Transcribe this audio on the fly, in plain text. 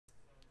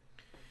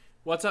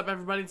What's up,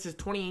 everybody? This is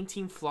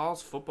 2018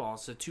 Flawless Football.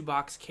 It's a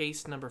two-box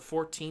case number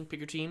 14. Pick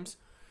your teams.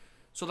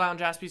 Sold out on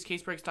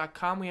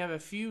jaspyscasebreaks.com. We have a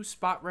few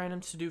spot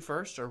randoms to do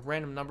first, or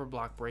random number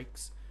block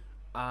breaks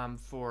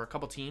for a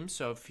couple teams.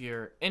 So if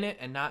you're in it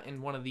and not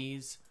in one of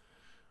these,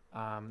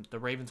 the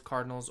Ravens,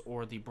 Cardinals,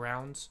 or the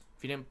Browns,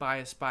 if you didn't buy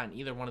a spot in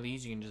either one of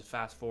these, you can just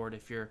fast forward.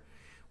 If you're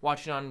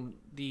watching on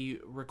the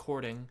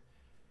recording,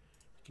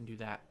 you can do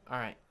that. All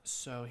right,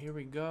 so here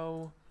we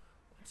go.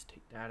 Let's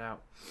take that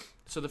out.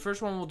 So the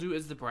first one we'll do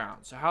is the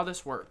Browns. So how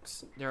this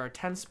works, there are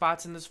 10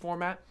 spots in this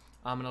format,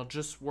 and it'll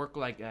just work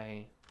like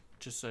a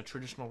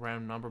traditional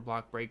random number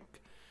block break,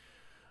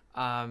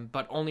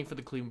 but only for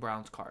the Cleveland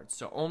Browns cards.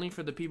 So only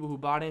for the people who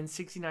bought in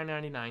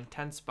 $69.99,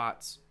 10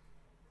 spots,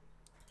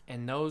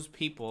 and those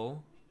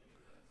people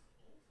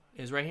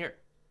is right here.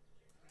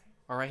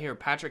 Or right here,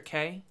 Patrick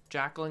K,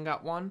 Jacqueline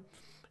got one,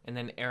 and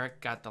then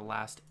Eric got the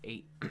last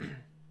 8.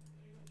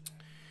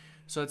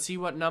 So let's see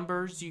what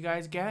numbers you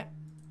guys get.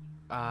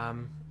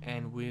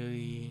 And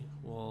we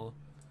will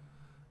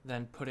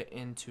then put it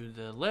into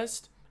the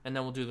list, and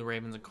then we'll do the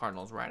Ravens and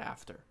Cardinals right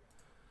after.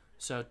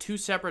 So 2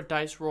 separate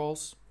dice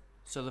rolls.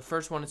 So the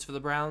first one is for the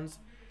Browns.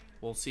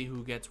 We'll see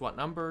who gets what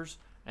numbers,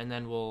 and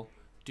then we'll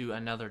do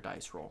another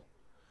dice roll.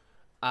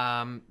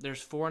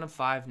 There's 4 and a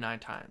 5, 9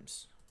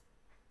 times.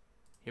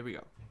 Here we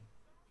go.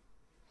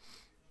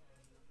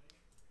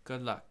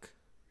 Good luck.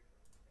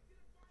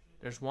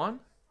 There's 1,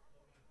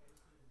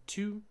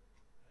 2,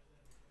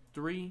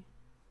 3,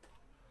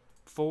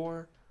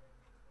 4,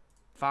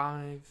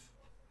 5,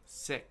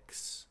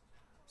 6,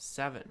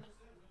 7,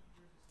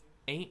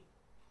 8,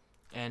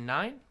 and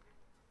 9.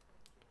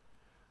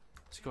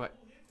 Let's go ahead.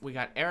 We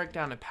got Eric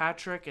down to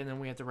Patrick, and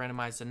then we have to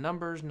randomize the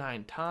numbers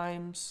 9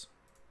 times.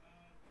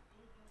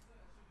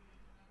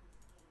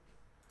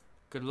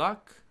 Good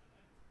luck.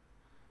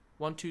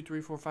 1, 2,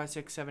 3, 4, 5,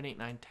 6, 7, 8,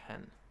 9,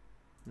 10.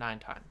 9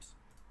 times.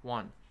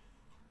 1,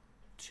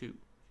 2,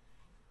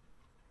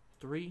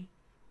 3,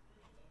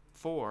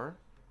 4,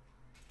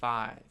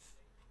 5,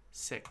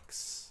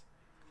 6,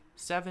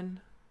 7,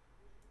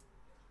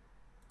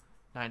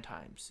 9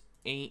 times.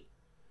 8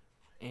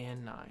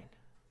 and 9.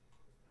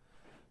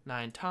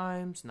 9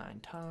 times,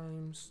 9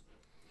 times.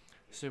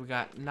 So we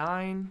got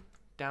 9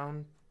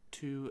 down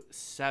to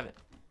 7.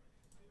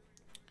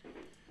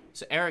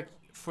 So Eric,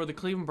 for the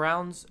Cleveland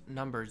Browns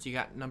numbers, you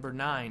got number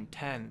 9,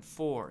 10,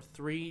 4,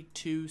 3,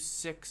 2,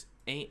 6,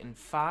 8, and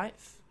 5.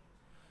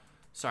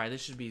 Sorry,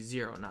 this should be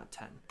 0, not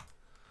 10.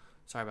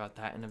 Sorry about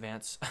that in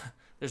advance.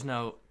 There's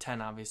no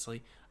 10,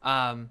 obviously.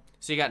 So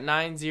you got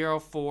 9, 0,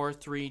 4,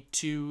 3,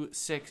 2,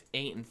 6,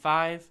 8, and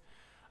 5.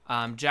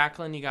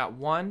 Jacqueline, you got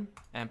 1.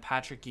 And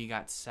Patrick, you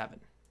got 7.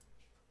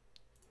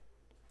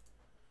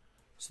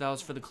 So that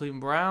was for the Cleveland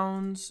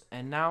Browns.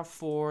 And now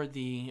for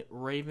the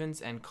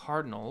Ravens and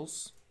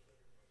Cardinals.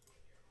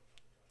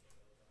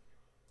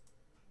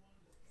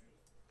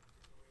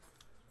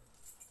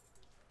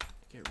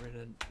 Get rid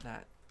of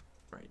that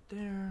right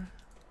there.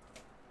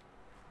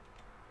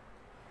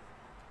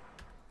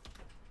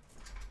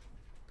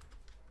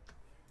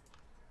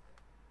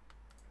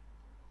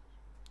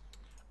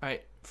 All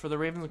right, for the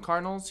Ravens and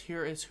Cardinals,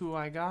 here is who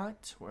I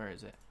got. Where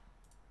is it?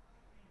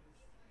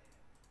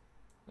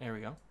 There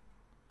we go.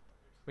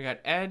 We got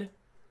Ed,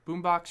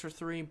 Boombox for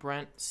 3,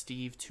 Brent,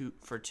 Steve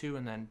for 2,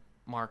 and then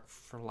Mark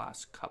for the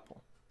last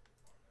couple.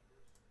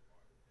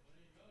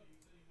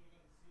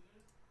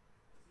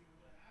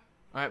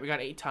 All right, we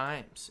got 8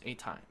 times. 8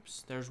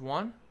 times. There's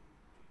 1,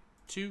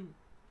 2,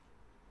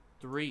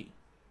 3,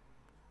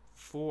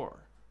 4,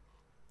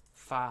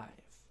 5,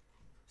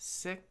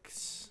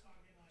 6,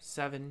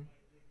 7,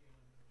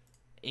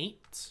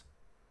 8.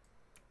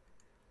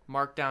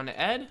 Mark down to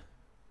Ed.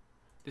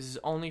 This is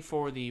only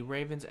for the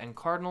Ravens and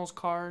Cardinals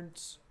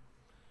cards.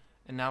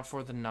 And now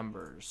for the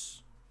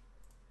numbers.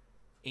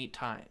 8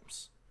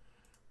 times.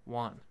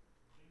 1,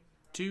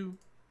 2,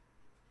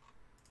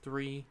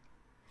 3,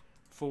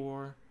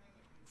 4,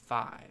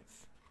 5,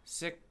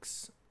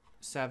 6,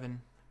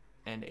 7,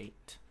 and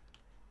 8.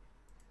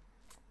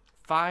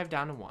 5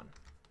 down to 1.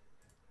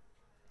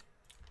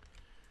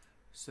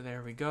 So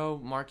there we go.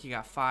 Mark, you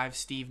got 5,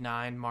 Steve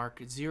 9,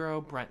 Mark 0,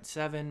 Brent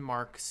 7,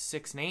 Mark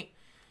 6 and 8,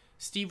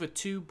 Steve with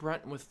 2,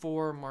 Brent with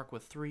 4, Mark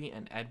with 3,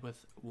 and Ed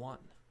with 1.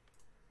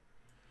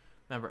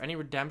 Remember, any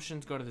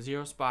redemptions go to the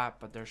 0 spot,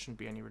 but there shouldn't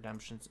be any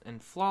redemptions in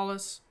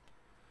Flawless.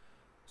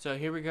 So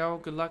here we go.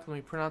 Good luck. Let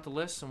me print out the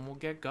list, and we'll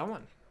get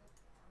going.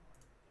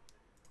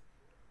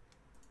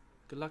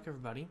 Good luck,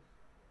 everybody.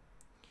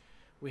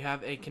 We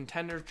have a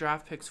Contenders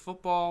Draft Picks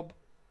Football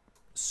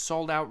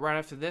sold out right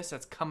after this.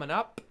 That's coming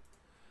up.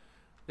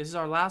 This is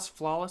our last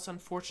Flawless,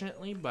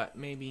 unfortunately, but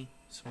maybe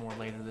some more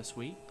later this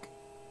week.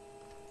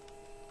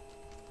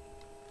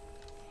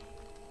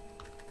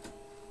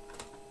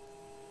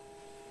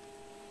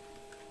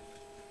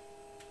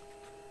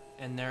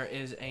 And there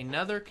is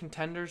another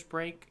Contenders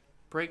Break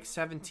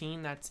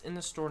 17 that's in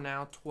the store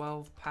now.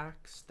 12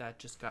 packs that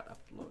just got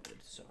uploaded.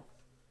 So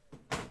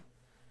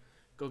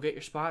go get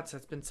your spots.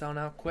 That's been selling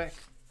out quick.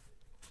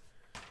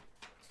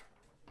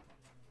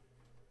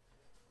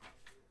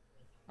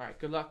 All right,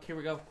 good luck. Here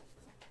we go.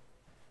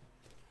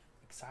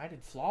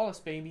 Excited. Flawless,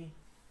 baby.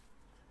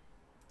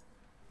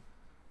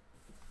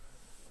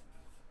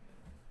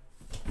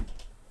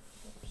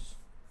 Oops.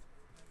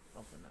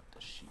 Open up the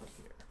sheet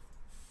here.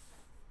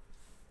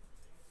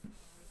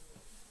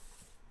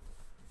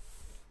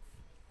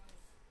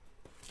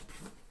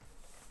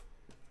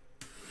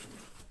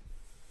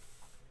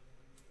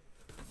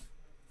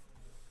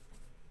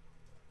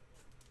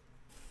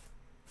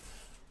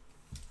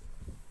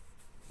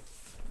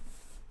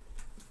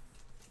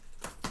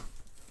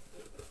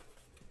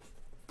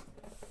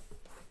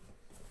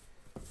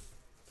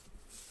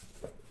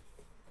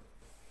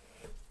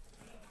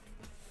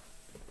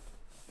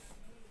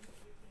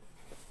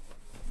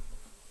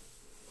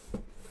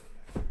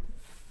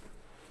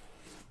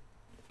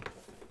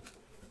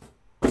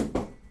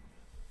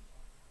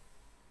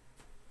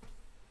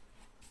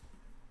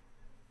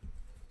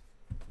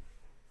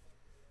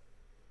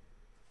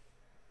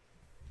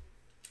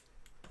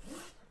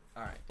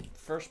 All right,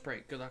 first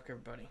break. Good luck,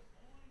 everybody.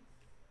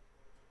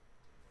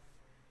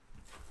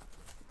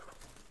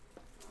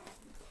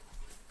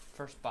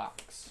 First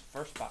box.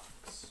 First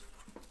box.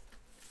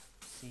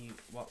 See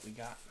what we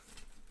got.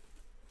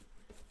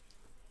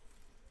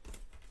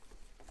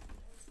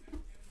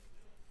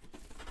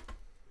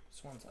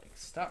 This one's like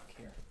stuck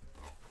here.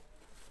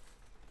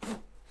 I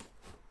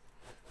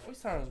always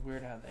thought it was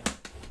weird how they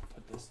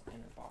put this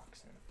inner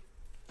box in.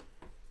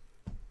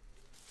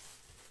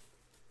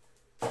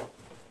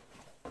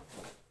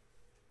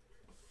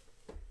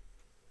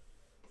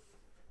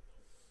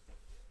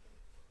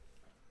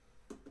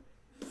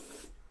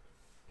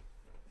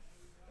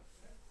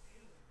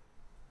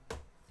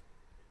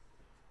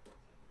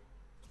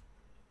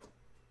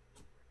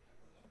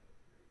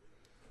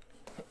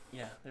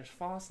 Yeah, there's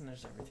false and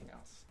there's everything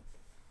else.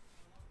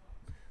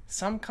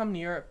 Some come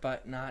near it,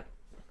 but not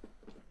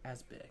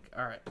as big.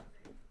 All right.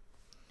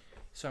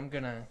 So I'm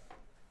going to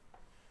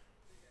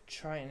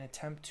try and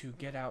attempt to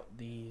get out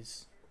the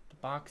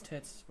box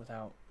tits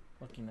without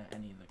looking at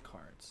any of the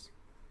cards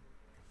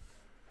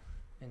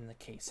in the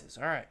cases.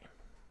 All right.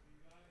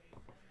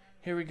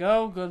 Here we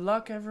go. Good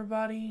luck,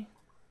 everybody.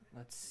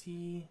 Let's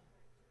see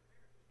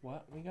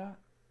what we got.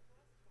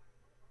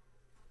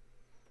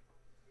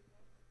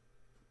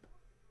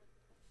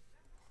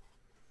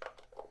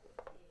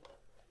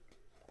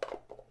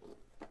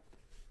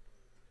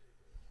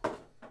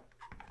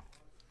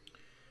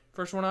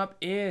 First one up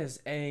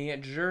is a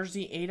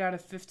jersey 8 out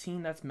of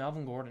 15. That's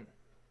Melvin Gordon.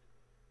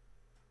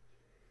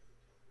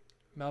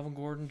 Melvin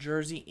Gordon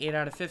jersey 8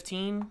 out of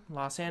 15.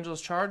 Los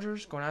Angeles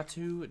Chargers going out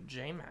to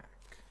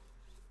J-Mac.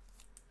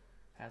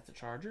 Has the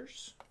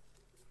Chargers.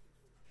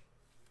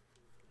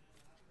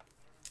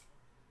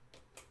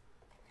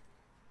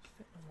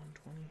 Fitting on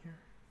 120 here.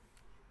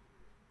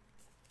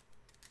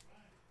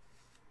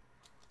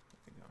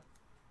 There we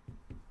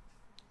go.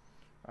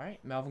 All right,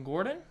 Melvin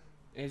Gordon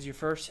is your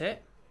first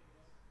hit.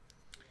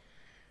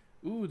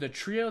 Ooh, the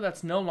trio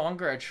that's no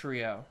longer a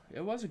trio.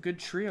 It was a good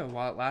trio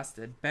while it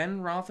lasted. Ben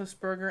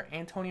Roethlisberger,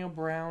 Antonio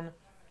Brown,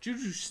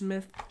 Juju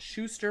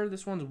Smith-Schuster.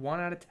 This one's 1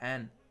 out of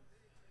 10.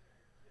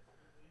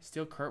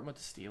 Still Kurt with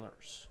the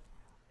Steelers.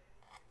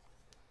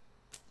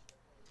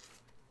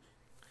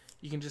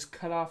 You can just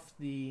cut off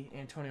the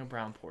Antonio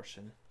Brown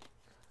portion,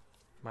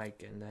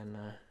 Mike, and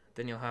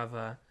then you'll have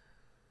a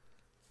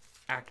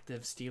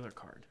active Steeler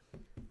card.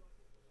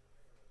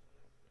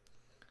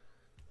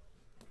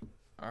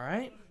 All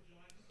right.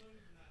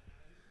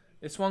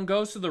 This one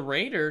goes to the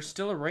Raiders.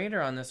 Still a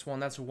Raider on this one.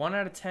 That's 1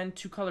 out of 10.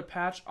 2-color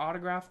patch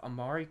autograph.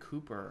 Amari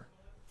Cooper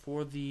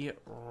for the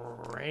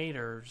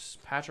Raiders.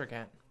 Patrick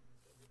Ent.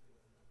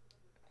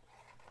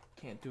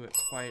 Can't do it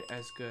quite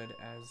as good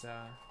as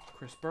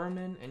Chris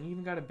Berman. And you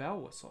even got a bell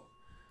whistle.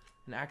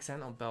 An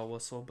accidental bell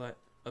whistle, but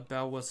a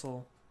bell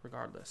whistle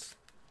regardless.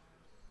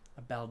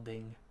 A bell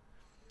ding.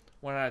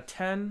 1 out of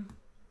 10.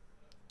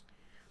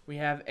 We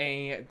have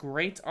a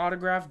great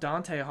autograph.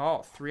 Dante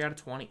Hall. 3 out of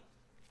 20.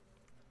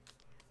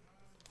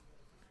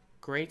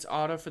 Great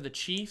auto for the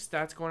Chiefs.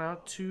 That's going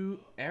out to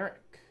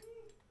Eric.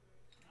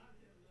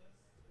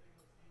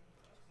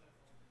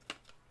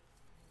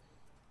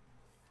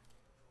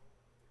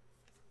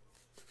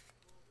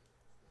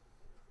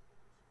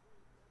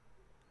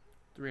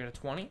 Three out of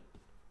 20.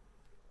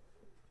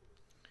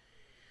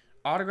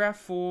 Autograph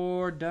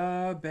for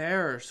the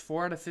Bears.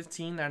 4 out of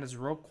 15. That is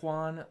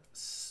Roquan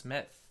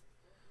Smith.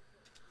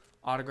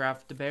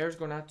 Autograph the Bears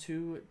going out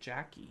to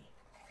Jackie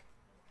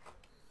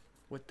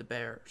with the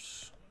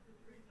Bears.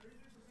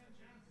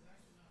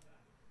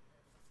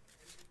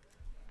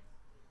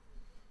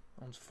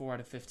 One's 4 out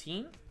of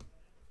 15.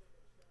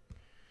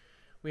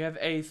 We have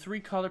a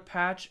 3-color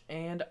patch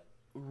and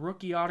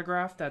rookie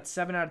autograph. That's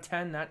 7 out of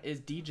 10. That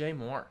is DJ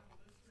Moore.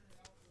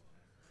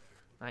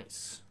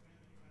 Nice.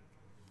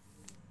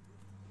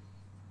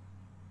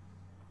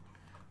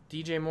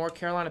 DJ Moore,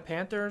 Carolina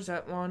Panthers.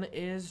 That one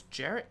is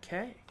Jarrett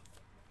K.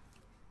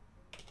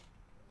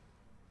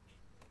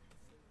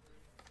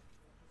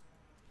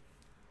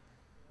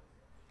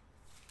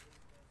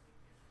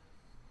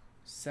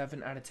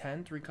 $7 out of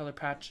 10. 3-color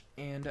patch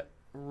and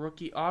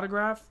rookie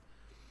autograph.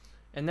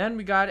 And then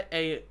we got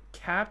a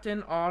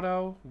captain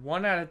auto,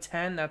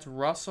 1/10. That's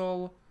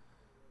Russell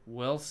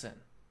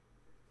Wilson.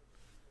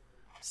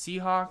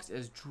 Seahawks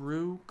is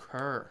Drew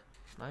Kerr.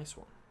 Nice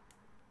one.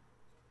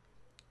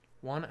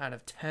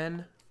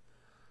 1/10.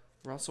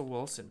 Russell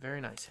Wilson. Very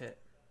nice hit.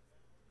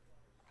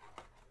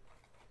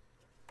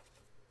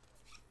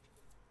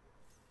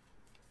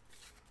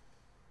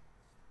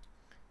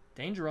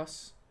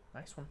 Dangerous.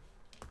 Nice one.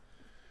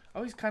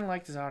 Always kind of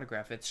liked his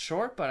autograph. It's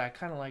short, but I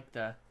kind of like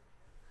the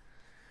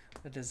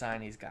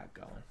design he's got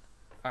going.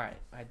 All right,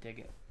 I dig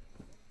it.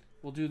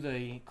 We'll do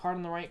the card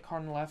on the right,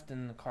 card on the left,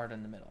 and the card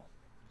in the middle.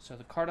 So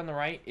the card on the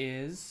right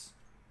is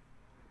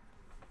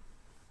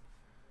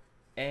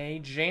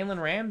a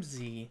Jalen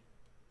Ramsey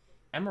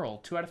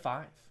Emerald,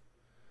 2/5.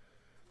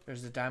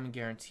 There's the Diamond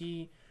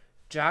Guarantee.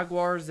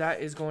 Jaguars, that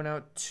is going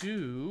out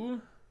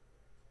to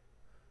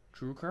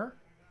Drew Kerr.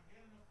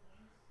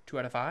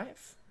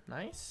 2/5.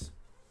 Nice.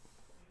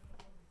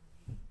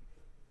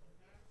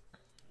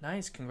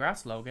 Nice.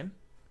 Congrats, Logan.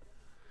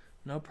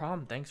 No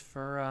problem. Thanks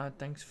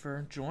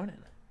for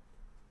joining.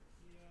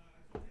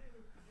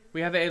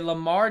 We have a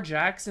Lamar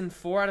Jackson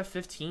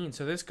 4/15.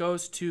 So this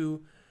goes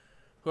to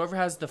whoever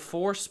has the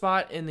 4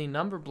 spot in the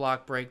number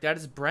block break. That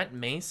is Brent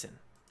Mason.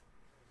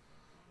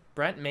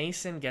 Brent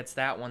Mason gets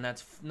that one.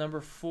 That's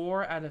number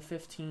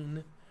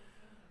 4/15.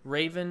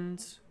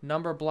 Ravens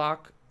number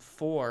block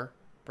 4.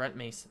 Brent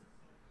Mason.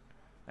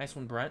 Nice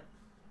one, Brent.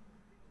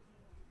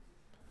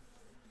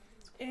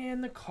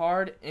 And the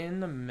card in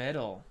the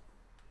middle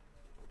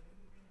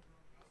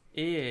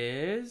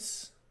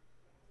is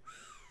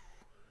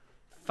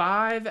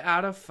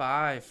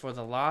 5/5 for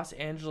the Los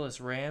Angeles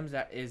Rams.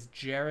 That is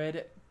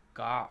Jared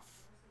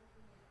Goff.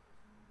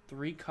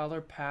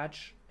 3-color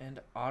patch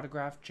and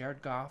autograph.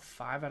 Jared Goff,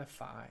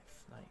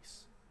 5/5.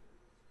 Nice.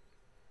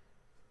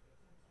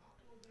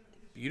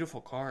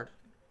 Beautiful card.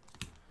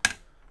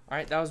 All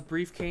right, that was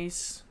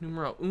Briefcase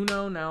numero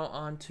uno. Now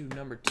on to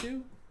number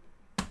 2.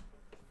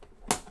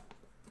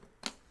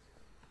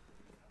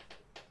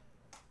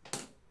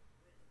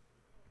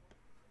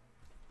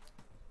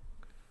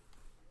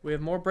 We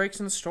have more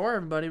breaks in the store,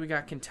 everybody. We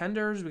got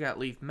contenders, we got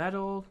leaf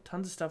metal,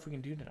 tons of stuff we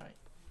can do tonight.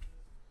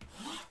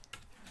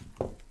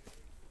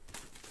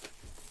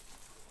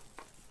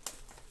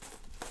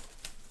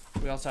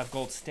 We also have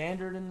gold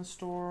standard in the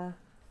store.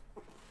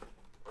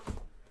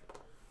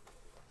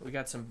 We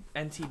got some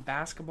NT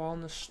basketball in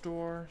the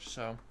store,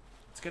 so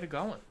let's get it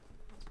going.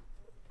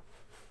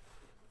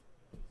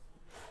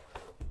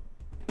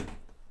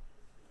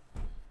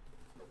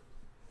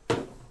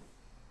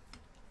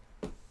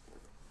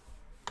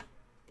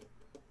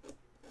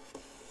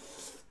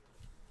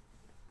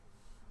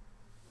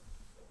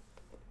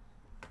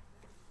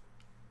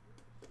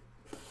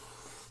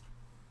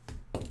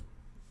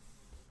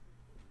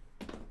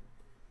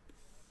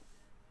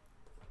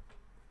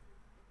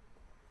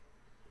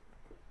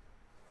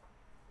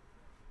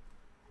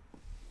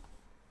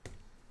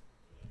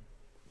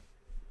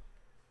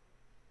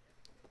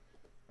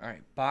 All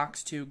right,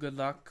 box 2, good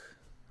luck.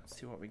 Let's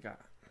see what we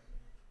got.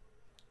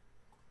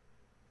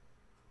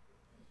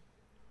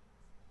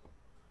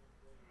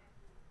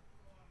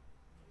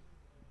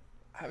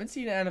 I haven't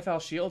seen an NFL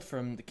Shield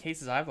from the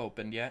cases I've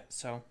opened yet,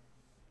 so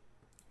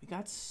we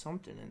got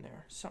something in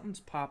there. Something's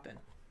popping.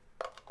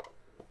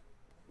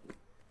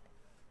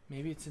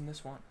 Maybe it's in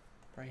this one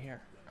right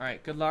here. All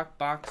right, good luck,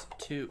 box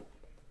 2.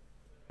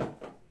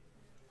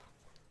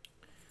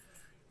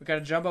 We got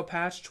a jumbo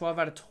patch,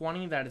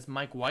 12/20. That is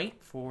Mike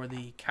White for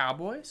the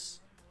Cowboys.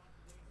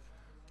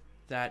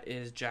 That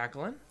is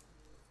Jacqueline.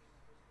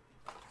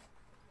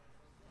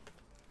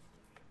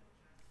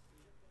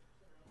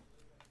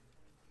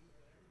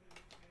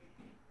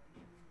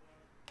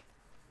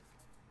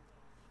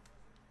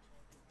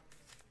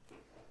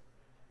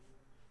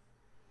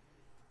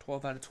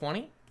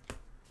 $12/20.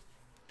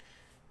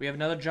 We have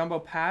another jumbo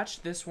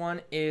patch. This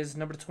one is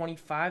number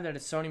 25. That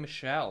is Sony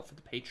Michel for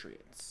the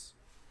Patriots.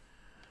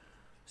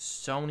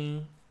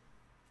 Sony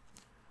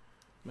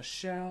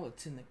Michel,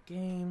 it's in the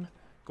game.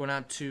 Going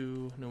out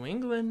to New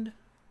England.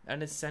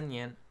 That is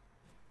Senyen.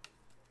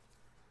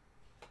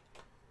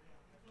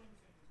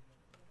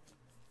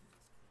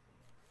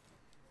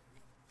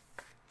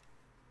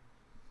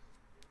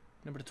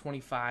 Number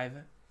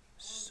 25,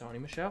 Sony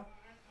Michel.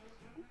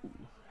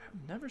 Ooh,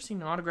 I've never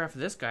seen an autograph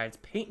of this guy. It's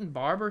Peyton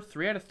Barber,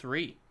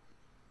 3/3.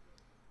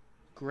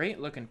 Great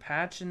looking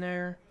patch in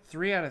there.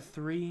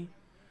 3/3.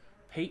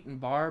 Peyton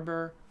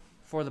Barber.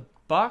 For the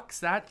Bucks,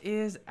 that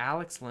is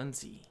Alex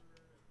Lindsey.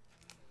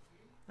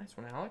 Nice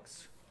one,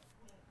 Alex.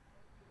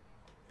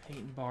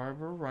 Peyton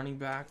Barber, running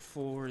back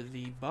for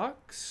the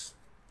Bucks.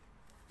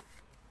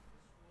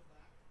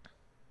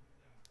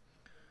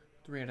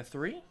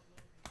 3/3.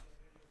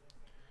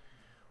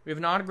 We have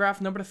an autograph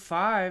number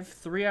 5,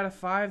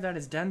 3/5. That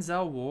is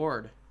Denzel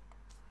Ward.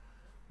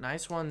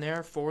 Nice one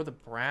there for the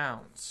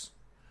Browns.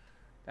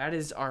 That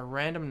is our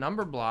random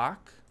number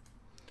block.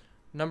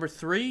 Number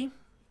 3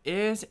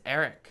 is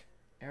Eric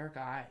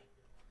I.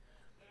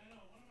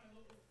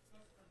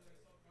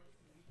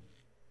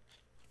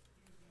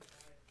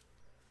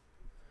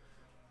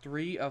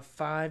 3 of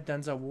 5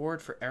 Denzel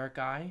Ward for Eric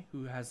I,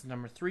 who has the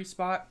number 3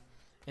 spot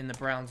in the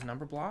Browns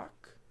number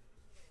block.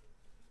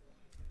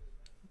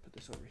 Put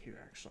this over here,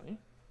 actually.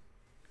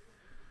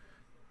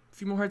 A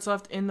few more hits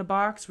left in the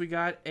box. We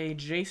got a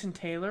Jason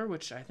Taylor,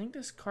 which I think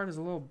this card is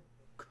a little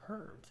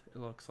curved, it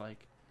looks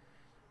like.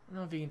 I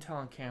don't know if you can tell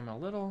on camera. A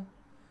little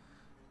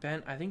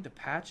bent. I think the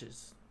patch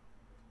is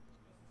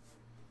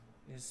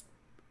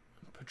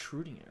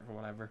protruding it or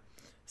whatever.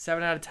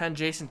 7 out of 10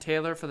 Jason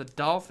Taylor for the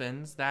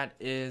Dolphins. That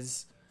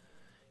is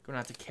going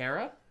out to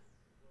Kara.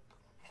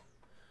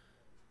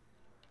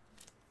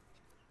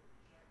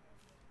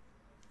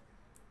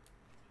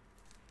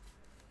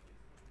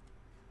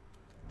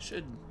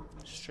 Should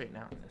straighten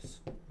out in this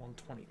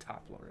 120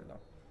 top loader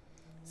though.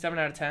 7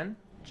 out of 10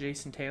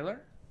 Jason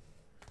Taylor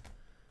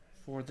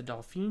for the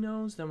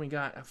Dolphinos. Then we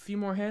got a few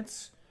more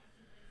hits.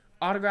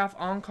 Autograph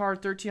on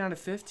card 13 out of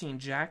 15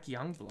 Jack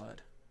Youngblood.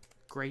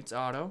 Great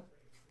auto.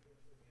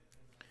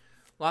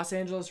 Los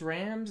Angeles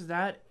Rams,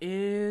 that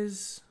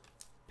is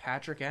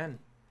Patrick N.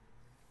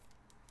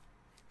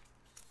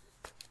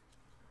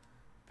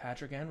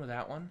 Patrick N with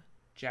that one.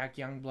 Jack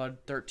Youngblood,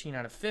 13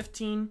 out of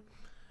 15.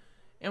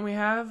 And we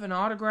have an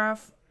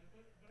autograph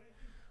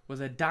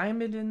with a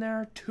diamond in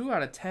there, 2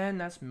 out of 10.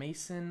 That's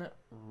Mason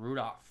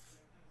Rudolph.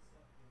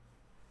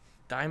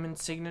 Diamond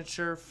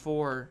signature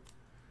for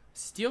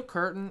Steel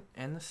Curtain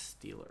and the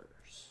Steelers.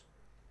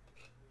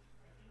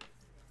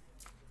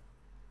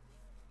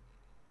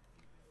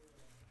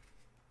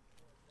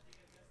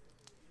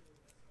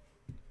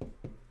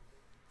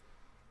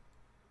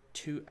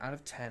 Two out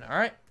of 10. All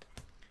right.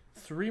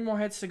 3 more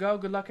hits to go.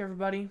 Good luck,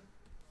 everybody.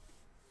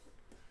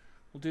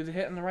 We'll do the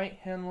hit on the right,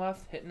 hit on the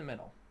left, hit in the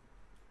middle.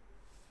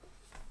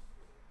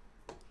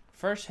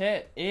 First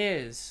hit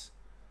is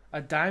a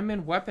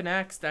Diamond Weapon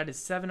X. That is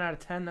 7 out of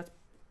 10. That's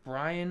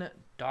Brian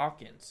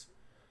Dawkins.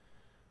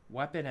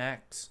 Weapon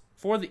X.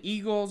 For the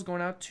Eagles,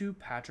 going out to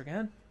Patrick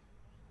N.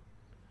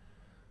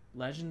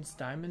 Legends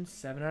Diamond,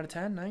 7 out of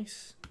 10.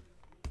 Nice.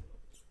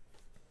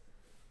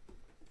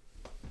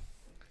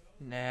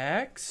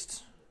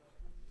 Next,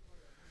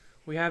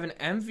 we have an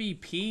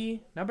MVP,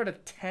 number to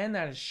 10,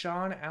 that is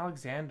Sean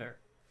Alexander.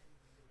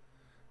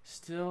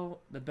 Still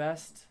the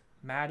best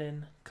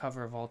Madden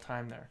cover of all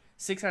time there.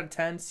 6 out of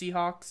 10,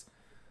 Seahawks.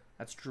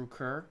 That's Drew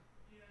Kerr.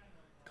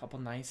 Couple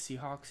nice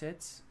Seahawks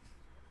hits.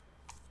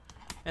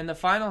 And the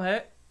final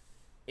hit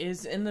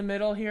is in the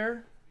middle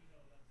here.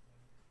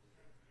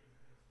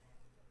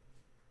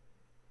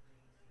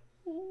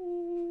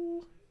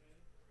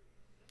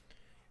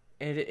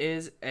 It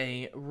is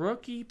a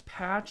rookie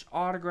patch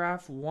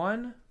autograph,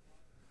 1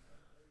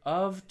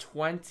 of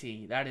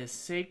 20. That is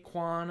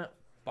Saquon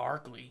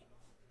Barkley.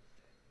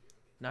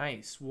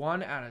 Nice.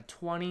 1 out of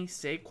 20,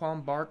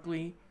 Saquon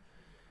Barkley.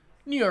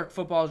 New York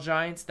Football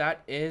Giants,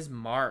 that is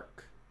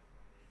Mark.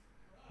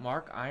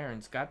 Mark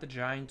Irons got the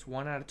Giants,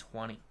 1 out of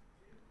 20.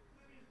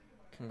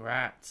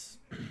 Congrats.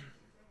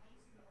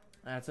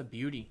 That's a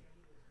beauty.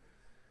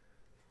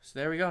 So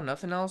there we go.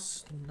 Nothing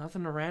else.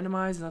 Nothing to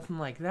randomize. Nothing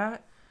like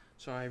that.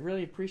 So I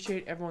really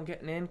appreciate everyone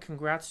getting in.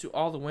 Congrats to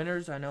all the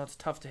winners. I know it's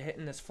tough to hit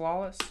in this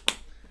flawless.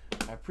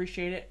 I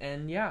appreciate it.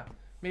 And yeah,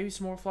 maybe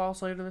some more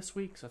flawless later this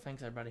week. So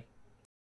thanks, everybody.